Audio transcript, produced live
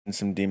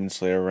Some Demon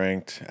Slayer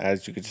ranked.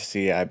 As you can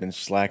see, I've been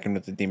slacking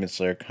with the Demon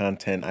Slayer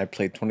content. I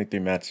played 23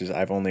 matches.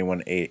 I've only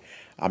won 8.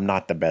 I'm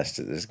not the best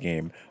at this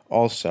game.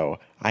 Also,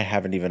 I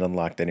haven't even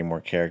unlocked any more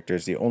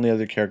characters. The only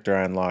other character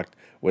I unlocked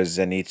was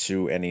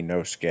Zenitsu and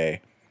Inosuke.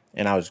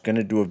 And I was going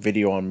to do a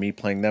video on me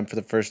playing them for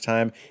the first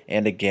time.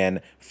 And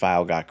again,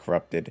 file got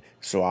corrupted.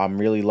 So I'm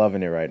really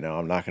loving it right now.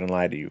 I'm not going to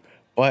lie to you.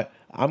 But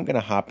I'm going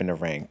to hop into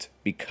ranked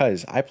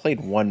because I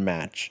played one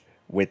match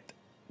with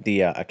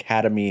the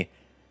Academy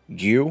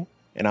Gyu.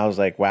 And I was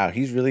like, wow,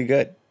 he's really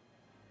good.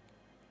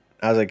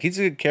 I was like, he's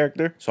a good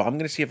character. So I'm going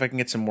to see if I can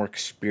get some more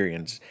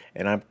experience.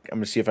 And I'm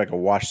going to see if I can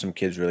watch some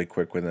kids really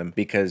quick with him.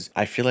 Because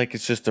I feel like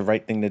it's just the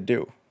right thing to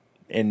do.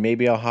 And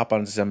maybe I'll hop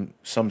on some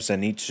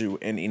Zenitsu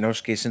and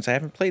Inosuke since I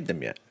haven't played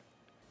them yet.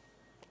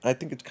 I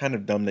think it's kind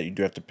of dumb that you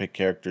do have to pick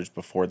characters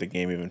before the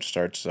game even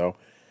starts. So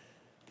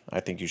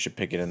I think you should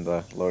pick it in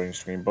the loading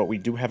screen. But we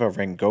do have a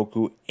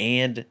Rengoku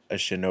and a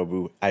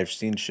Shinobu. I've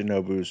seen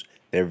Shinobus.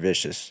 They're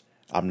vicious.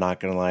 I'm not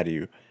going to lie to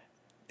you.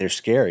 They're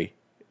scary.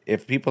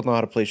 If people know how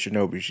to play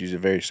Shinobi, she's a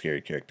very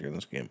scary character in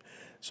this game.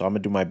 So I'm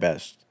gonna do my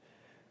best.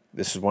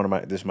 This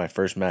is my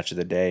first match of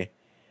the day.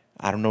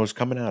 I don't know what's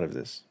coming out of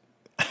this.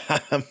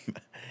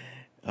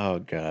 Oh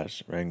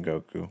gosh,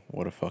 Rengoku,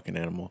 what a fucking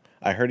animal.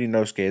 I heard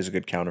Inosuke is a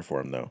good counter for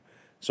him though.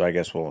 So I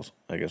guess we'll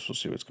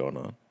see what's going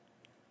on.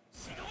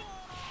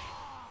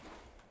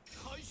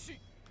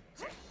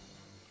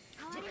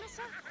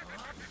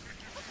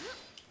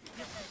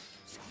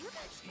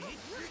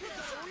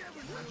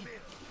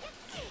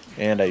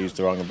 And I used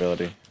the wrong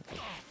ability.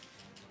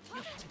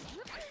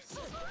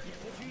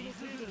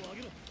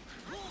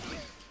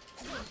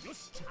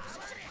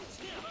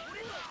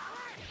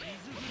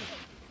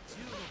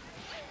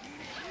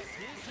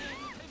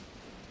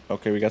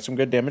 Okay, we got some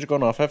good damage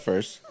going off at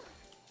first.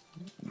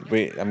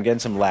 Wait, I'm getting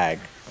some lag.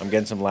 I'm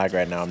getting some lag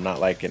right now. I'm not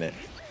liking it.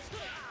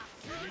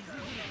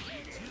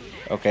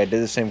 Okay, I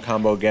did the same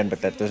combo again,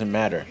 but that doesn't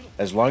matter.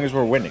 As long as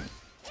we're winning.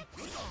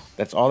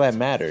 That's all that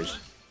matters.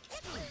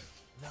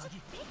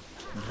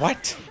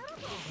 What?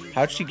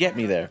 How'd she get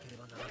me there?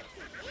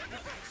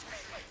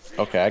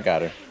 Okay, I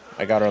got her.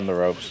 I got her on the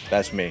ropes.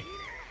 That's me.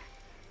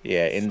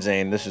 Yeah,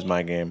 Insane. This is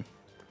my game.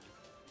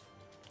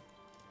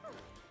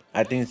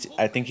 I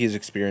think he's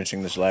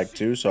experiencing this lag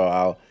too, so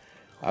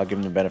I'll give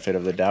him the benefit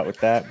of the doubt with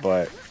that,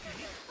 but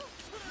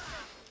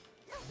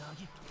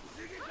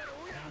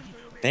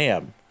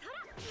damn.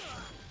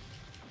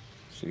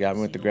 She got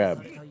me with the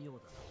grab.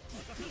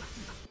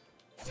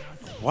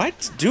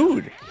 What?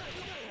 Dude.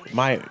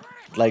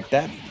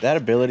 That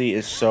ability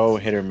is so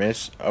hit or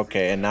miss.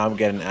 Okay, and now I'm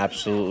getting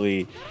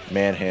absolutely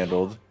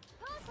manhandled.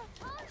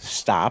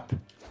 Stop.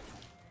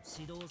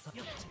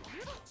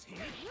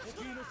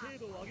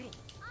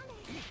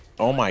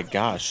 Oh my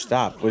gosh,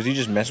 stop. Was he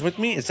just messing with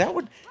me? Is that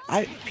what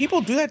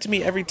people do that to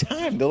me every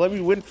time. They'll let me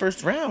win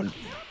first round.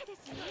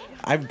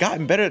 I've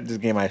gotten better at this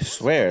game, I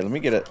swear. Let me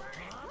get it.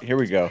 Here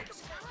we go.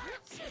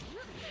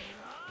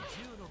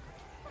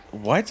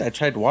 What? I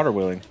tried water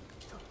wheeling.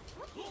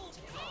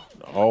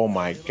 Oh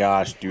my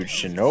gosh, dude,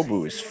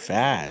 Shinobu is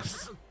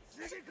fast.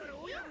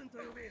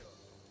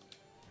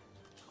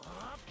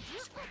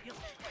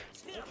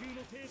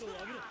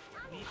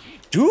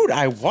 Dude,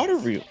 I water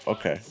wheel.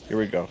 Okay, here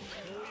we go.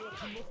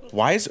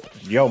 Why is...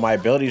 Yo, my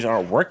abilities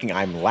aren't working.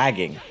 I'm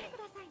lagging.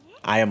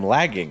 I am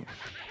lagging.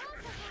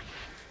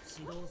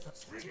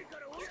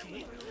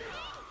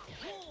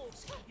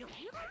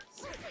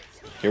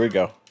 Here we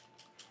go.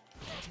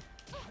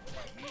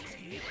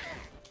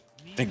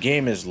 The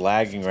game is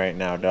lagging right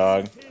now,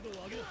 dog.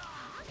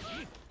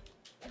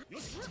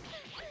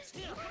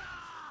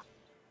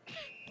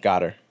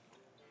 Got her.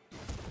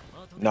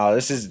 No,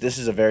 this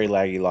is a very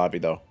laggy lobby,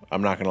 though.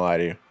 I'm not gonna lie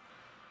to you.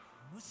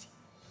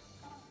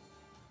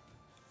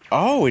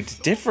 Oh, it's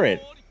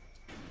different.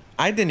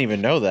 I didn't even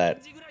know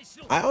that.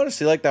 I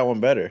honestly like that one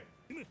better.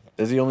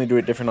 Does he only do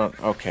it different on...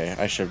 Okay,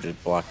 I should have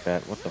just blocked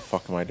that. What the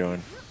fuck am I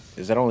doing?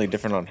 Is that only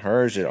different on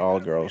her or is it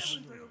all girls?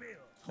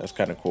 That's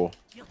kind of cool.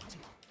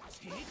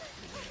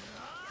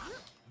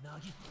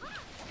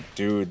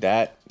 Dude,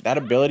 that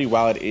ability,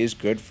 while it is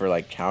good for,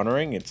 like,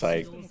 countering, it's,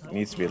 like, it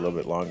needs to be a little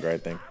bit longer, I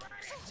think.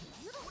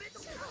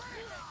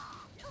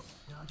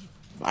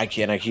 I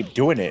keep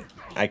doing it.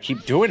 I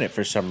keep doing it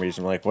for some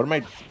reason. Like, what am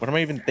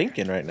I even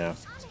thinking right now?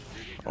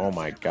 Oh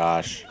my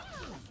gosh.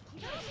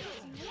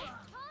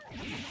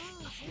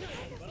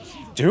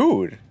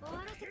 Dude.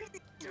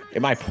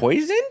 Am I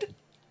poisoned?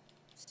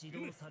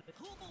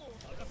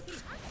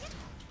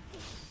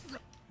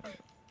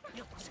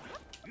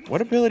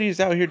 What ability is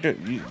out here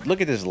to...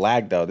 Look at this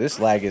lag, though. This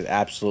lag is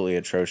absolutely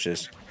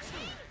atrocious.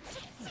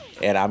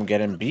 And I'm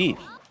getting beat.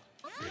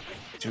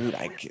 Dude,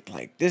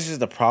 this is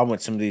the problem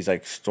with some of these,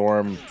 like,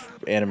 Storm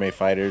anime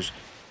fighters.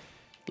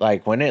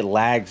 Like, when it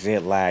lags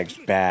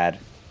bad.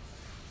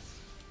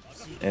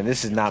 And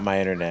this is not my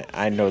internet.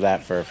 I know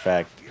that for a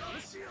fact.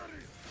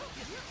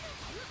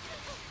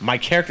 My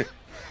character...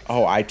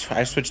 Oh, I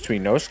switched to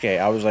Inosuke.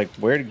 I was like,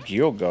 where did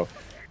Gyo go?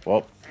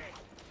 Well...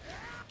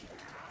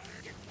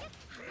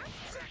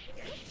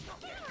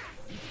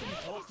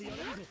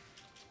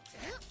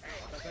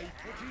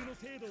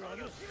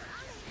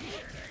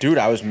 Dude,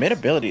 I was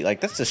mid-ability.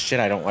 Like, that's the shit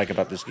I don't like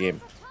about this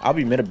game. I'll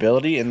be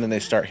mid-ability, and then they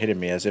start hitting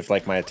me as if,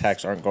 like, my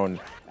attacks aren't going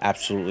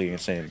absolutely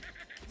insane.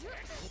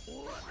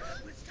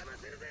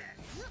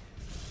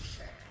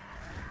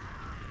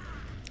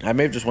 I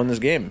may have just won this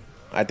game.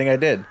 I think I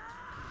did.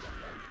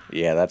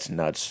 Yeah, that's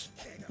nuts.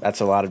 That's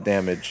a lot of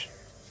damage.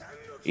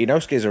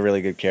 Inosuke's a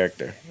really good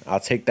character. I'll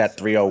take that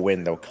 3-0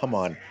 win, though. Come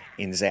on.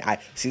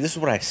 See, this is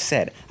what I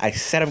said. I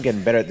said I'm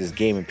getting better at this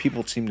game, and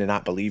people seem to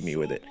not believe me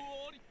with it.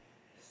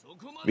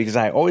 Because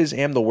I always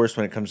am the worst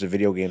when it comes to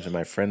video games in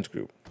my friends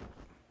group.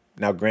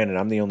 Now, granted,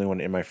 I'm the only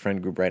one in my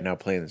friend group right now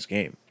playing this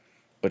game.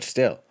 But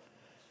still,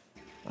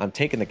 I'm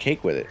taking the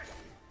cake with it.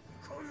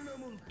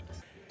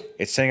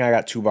 It's saying I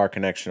got 2-bar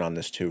connection on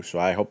this too, so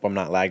I hope I'm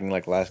not lagging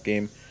like last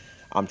game.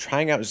 I'm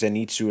trying out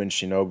Zenitsu and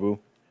Shinobu.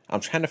 I'm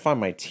trying to find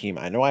my team.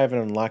 I know I haven't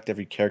unlocked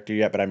every character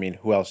yet, but I mean,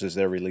 who else is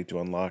there really to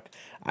unlock?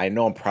 I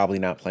know I'm probably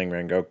not playing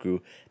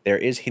Rengoku. There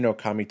is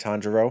Hinokami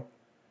Tanjiro,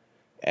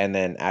 and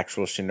then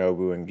actual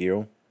Shinobu and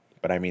Gyu.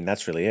 But I mean,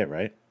 that's really it,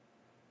 right?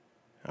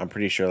 I'm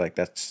pretty sure like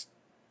that's...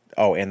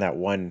 Oh, and that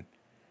one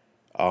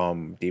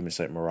Demon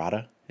Slayer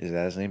Murata. Is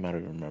that his name? I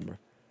don't even remember.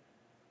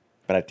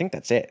 But I think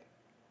that's it.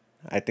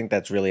 I think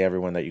that's really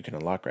everyone that you can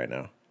unlock right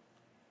now.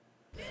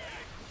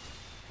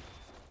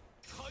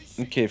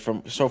 Okay,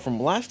 from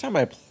last time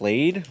I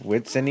played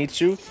with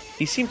Zenitsu,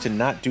 he seemed to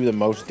not do the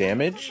most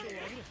damage.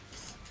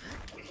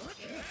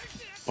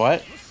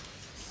 But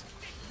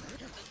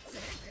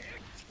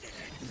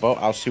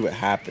I'll see what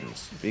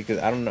happens, because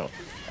I don't know.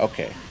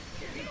 Okay.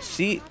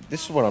 See,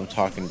 this is what I'm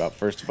talking about,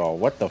 first of all.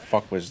 What the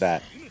fuck was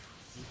that?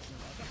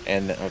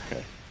 And,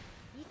 okay.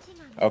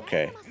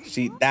 Okay.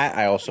 See, that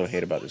I also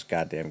hate about this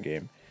goddamn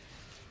game.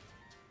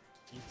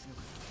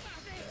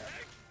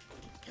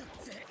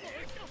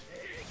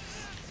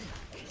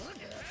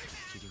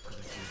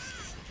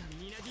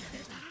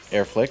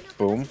 Air flick,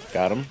 boom,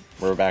 got him.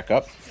 We're back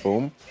up,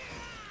 boom.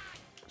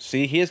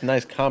 See, he has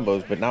nice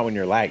combos, but not when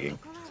you're lagging.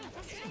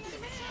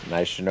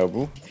 Nice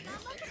Shinobu.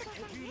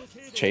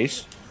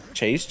 Chase,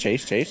 chase,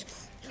 chase,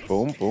 chase.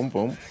 Boom, boom,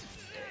 boom.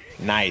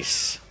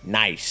 Nice,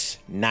 nice,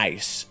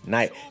 nice,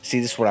 nice.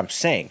 See, this is what I'm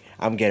saying.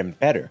 I'm getting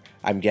better.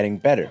 I'm getting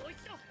better.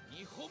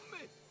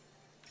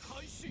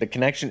 The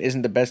connection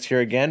isn't the best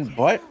here again,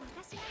 but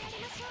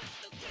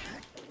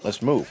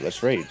let's move.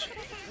 Let's rage.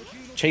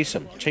 Chase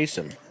him, chase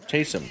him,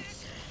 chase him.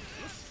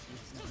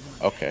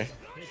 Okay.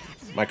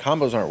 My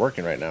combos aren't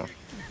working right now.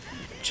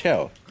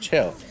 Chill,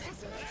 chill.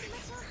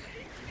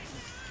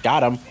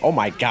 Got him. Oh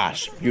my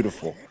gosh.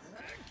 Beautiful.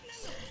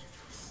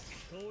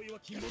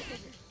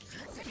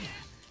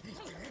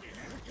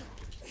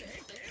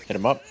 Hit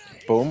him up.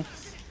 Boom.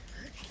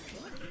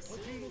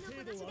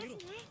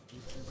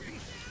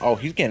 Oh,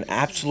 he's getting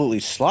absolutely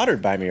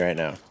slaughtered by me right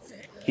now.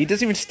 He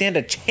doesn't even stand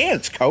a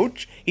chance,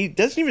 coach. He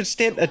doesn't even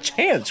stand a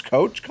chance,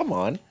 coach. Come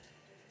on.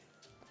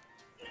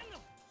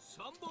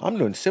 I'm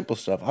doing simple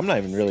stuff. I'm not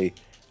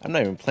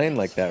even playing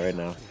like that right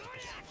now.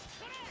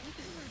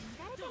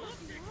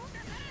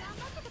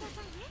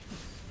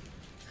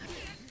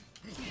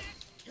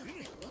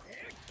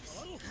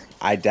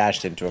 I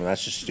dashed into him.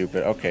 That's just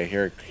stupid. Okay,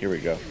 here we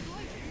go.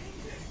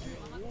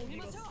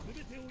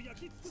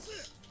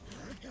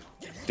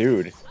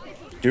 Dude.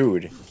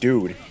 Dude.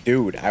 Dude.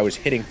 Dude. I was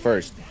hitting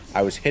first.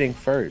 I was hitting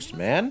first,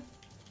 man.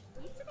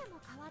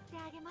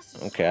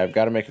 Okay, I've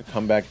got to make a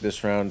comeback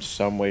this round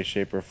some way,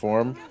 shape, or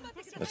form.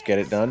 Let's get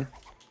it done.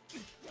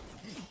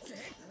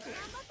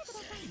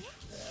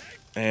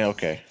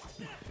 Okay.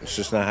 It's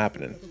just not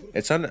happening.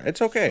 It's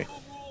okay.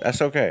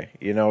 That's okay.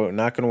 You know,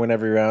 not going to win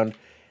every round.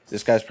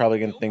 This guy's probably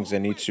going to think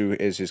Zenitsu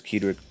is his key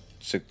to...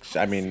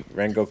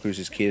 Rengoku's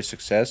his key to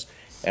success.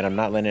 And I'm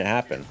not letting it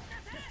happen.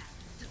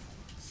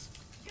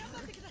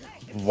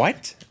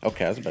 What?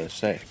 Okay, I was about to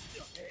say.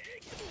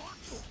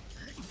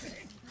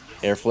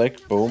 Air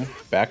flick. Boom.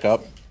 Back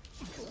up.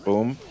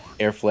 Boom.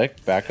 Air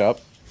flick. Back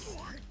up.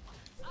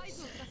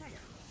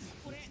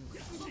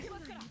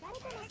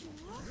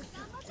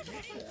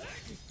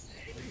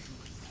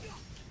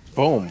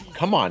 Boom.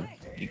 Come on.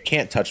 You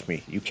can't touch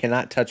me. You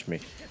cannot touch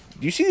me.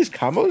 Do you see these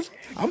combos?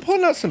 I'm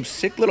pulling out some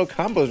sick little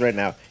combos right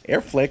now.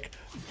 Air flick.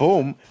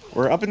 Boom.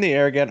 We're up in the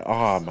air again.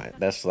 Oh, my.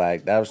 That's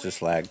lag. That was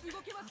just lag.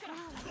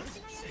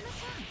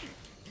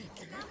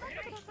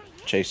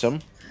 Chase him.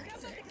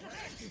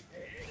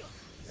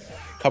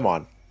 Come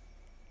on.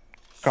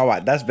 Come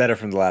on. That's better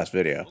from the last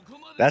video.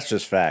 That's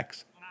just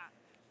facts.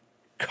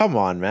 Come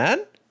on,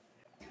 man.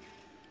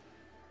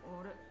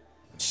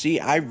 See,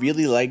 I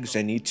really like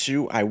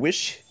Zenitsu. I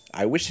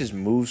wish his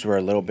moves were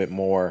a little bit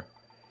more...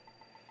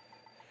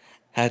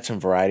 had some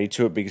variety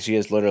to it, because he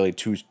has literally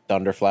two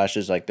thunder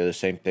flashes. Like, they're the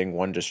same thing.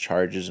 One just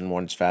charges and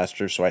one's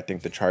faster. So I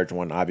think the charge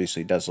one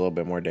obviously does a little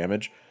bit more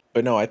damage.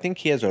 But no, I think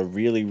he has a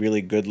really,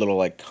 really good little,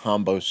 like,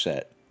 combo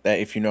set. That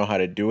if you know how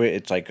to do it,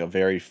 it's like a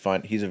very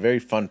fun... He's a very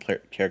fun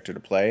character to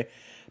play.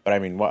 But I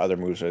mean, what other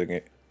moves are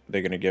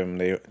they're gonna give him?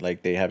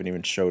 They haven't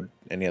even showed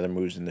any other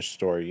moves in the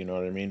story. You know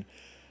what I mean?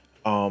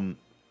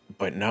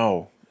 But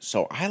no,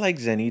 So I like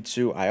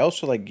Zenitsu. I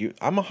also like you.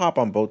 I'm gonna hop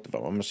on both of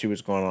them. I'm gonna see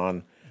what's going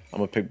on. I'm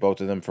gonna pick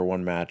both of them for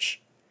one match.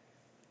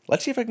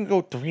 Let's see if I can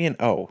go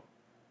 3-0.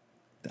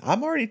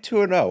 I'm already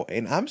 2-0,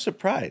 and I'm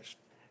surprised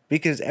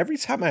because every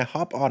time I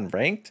hop on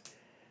ranked,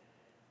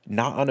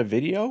 not on a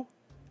video,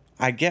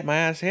 I get my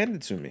ass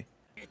handed to me.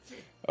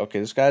 Okay,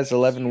 this guy's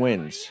 11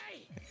 wins.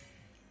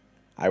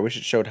 I wish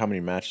it showed how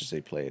many matches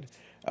they played.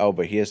 Oh,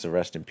 but he has the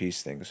rest in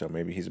peace thing, so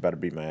maybe he's about to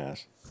beat my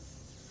ass.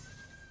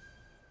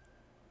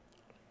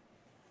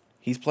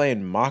 He's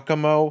playing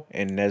Makamo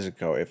and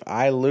Nezuko. If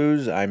I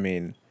lose, I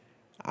mean,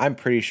 I'm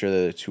pretty sure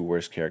they're the two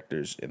worst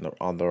characters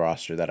on the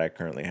roster that I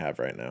currently have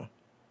right now.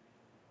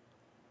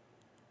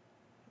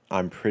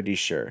 I'm pretty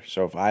sure.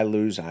 So if I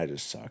lose, I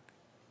just suck.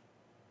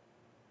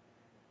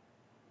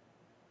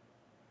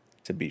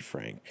 To be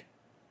frank.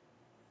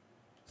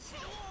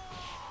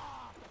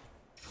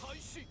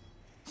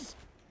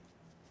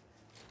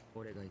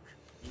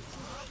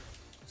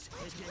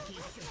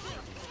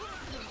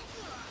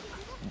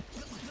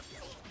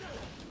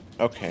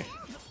 Okay.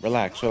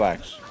 Relax,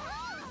 relax.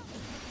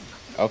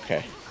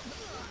 Okay.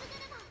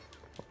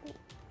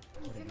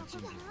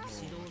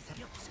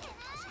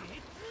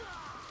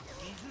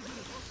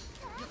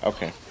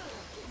 Okay.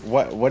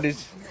 What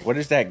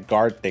is that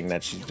guard thing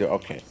that she's doing?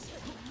 Okay.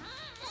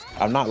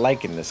 I'm not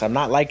liking this. I'm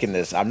not liking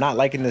this. I'm not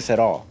liking this at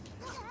all.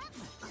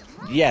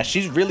 Yeah,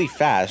 she's really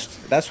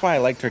fast. That's why I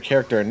liked her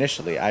character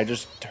initially. I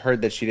just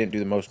heard that she didn't do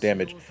the most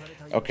damage.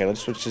 Okay,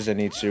 let's switch to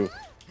Zenitsu.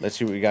 Let's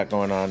see what we got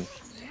going on.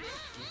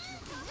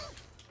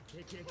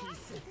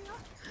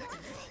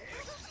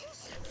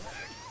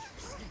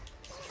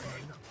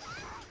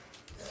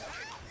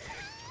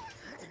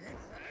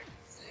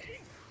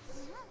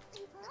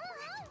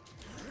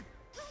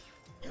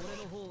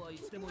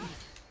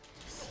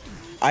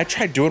 I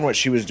tried doing what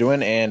she was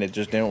doing, and it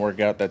just didn't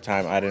work out that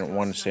time. I didn't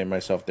want to save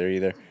myself there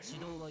either.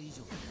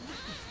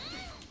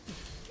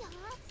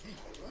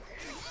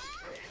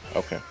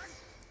 Okay.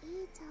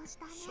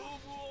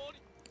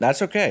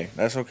 That's okay.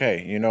 That's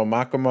okay. You know,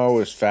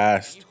 Makamo is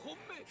fast.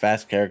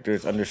 Fast character.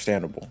 It's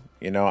understandable.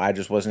 You know, I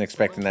just wasn't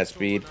expecting that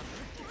speed.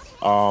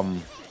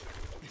 And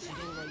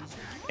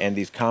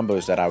these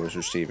combos that I was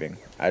receiving.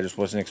 I just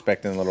wasn't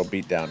expecting a little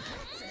beatdown.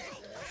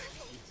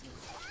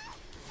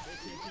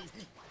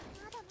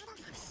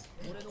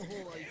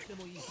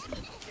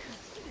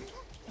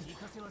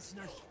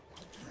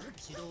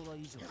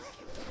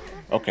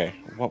 Okay,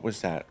 what was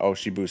that? Oh,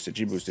 she boosted.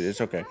 She boosted.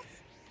 It's okay.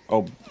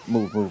 Oh,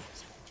 move, move.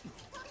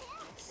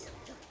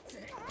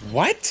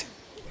 What?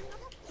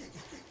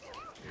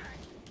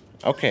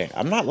 Okay,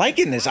 I'm not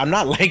liking this. I'm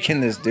not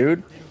liking this,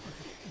 dude.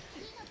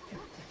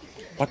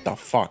 What the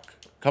fuck?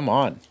 Come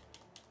on.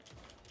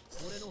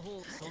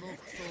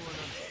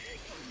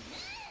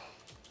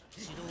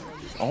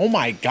 Oh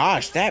my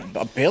gosh, that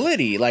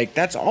ability. Like,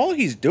 that's all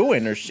he's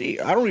doing, or she.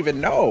 I don't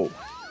even know.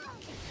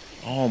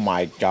 Oh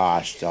my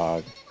gosh,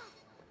 dog.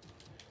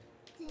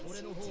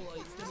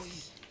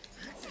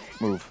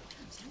 Move.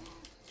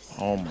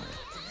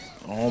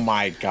 Oh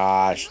my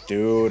gosh,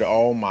 dude.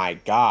 Oh my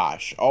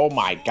gosh. Oh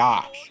my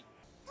gosh.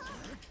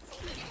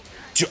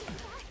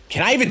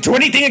 Can I even do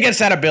anything against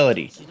that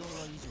ability?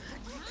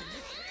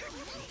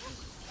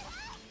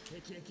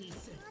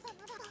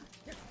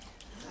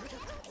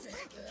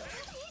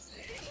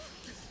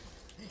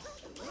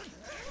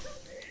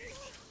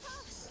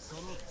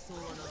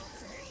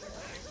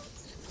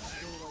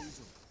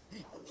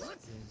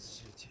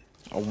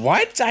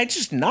 What? I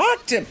just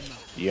knocked him.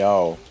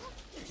 Yo.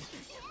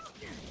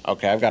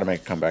 Okay, I've got to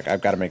make a comeback.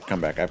 I've got to make a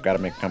comeback. I've got to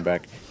make a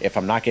comeback. If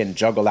I'm not getting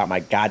juggled out my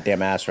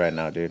goddamn ass right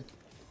now, dude.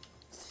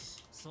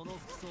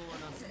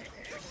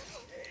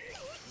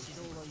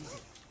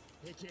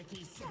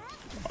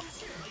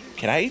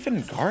 Can I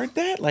even guard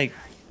that? Like...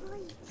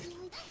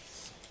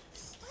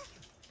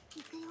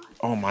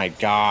 Oh my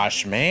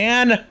gosh,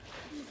 man!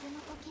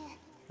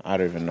 I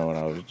don't even know what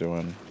I was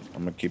doing.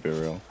 I'm gonna keep it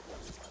real.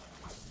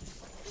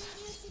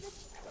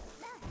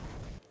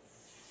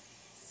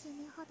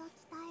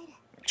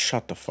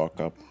 Shut the fuck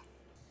up.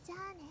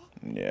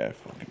 Yeah,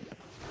 fucking.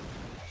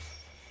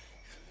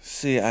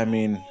 See, I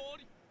mean...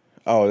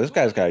 Oh, this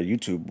guy's got a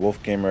YouTube,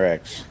 Wolf Gamer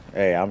X.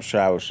 Hey, I'm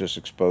sure I was just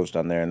exposed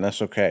on there, and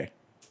that's okay.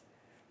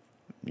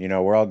 You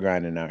know, we're all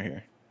grinding out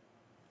here.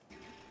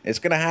 It's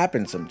gonna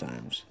happen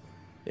sometimes.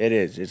 It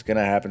is. It's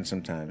gonna happen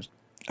sometimes.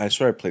 I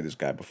swear I played this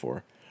guy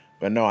before.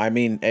 But no, I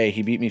mean, hey,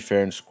 he beat me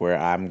fair and square.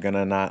 I'm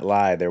gonna not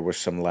lie. There was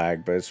some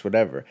lag, but it's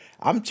whatever.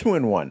 I'm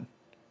 2-1.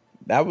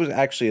 That was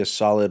actually a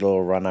solid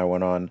little run I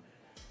went on.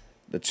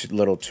 The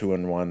little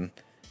 2-1.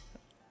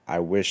 I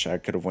wish I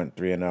could have went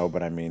 3-0,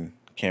 but I mean,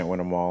 can't win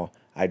them all.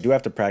 I do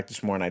have to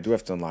practice more, and I do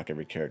have to unlock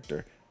every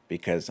character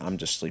because I'm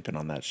just sleeping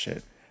on that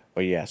shit.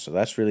 But yeah, so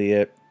that's really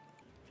it.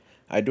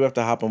 I do have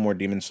to hop on more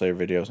Demon Slayer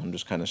videos. I'm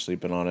just kind of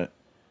sleeping on it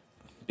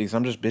because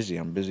I'm just busy.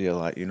 I'm busy a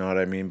lot, you know what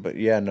I mean? But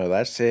yeah, no,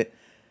 that's it.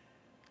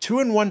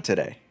 2-1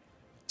 today.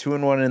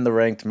 2-1 in the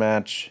ranked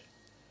match.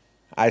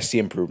 I see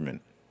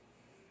improvement.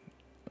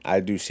 I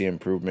do see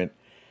improvement.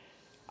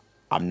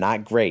 I'm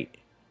not great,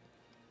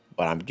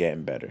 but I'm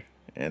getting better.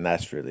 And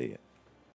that's really it.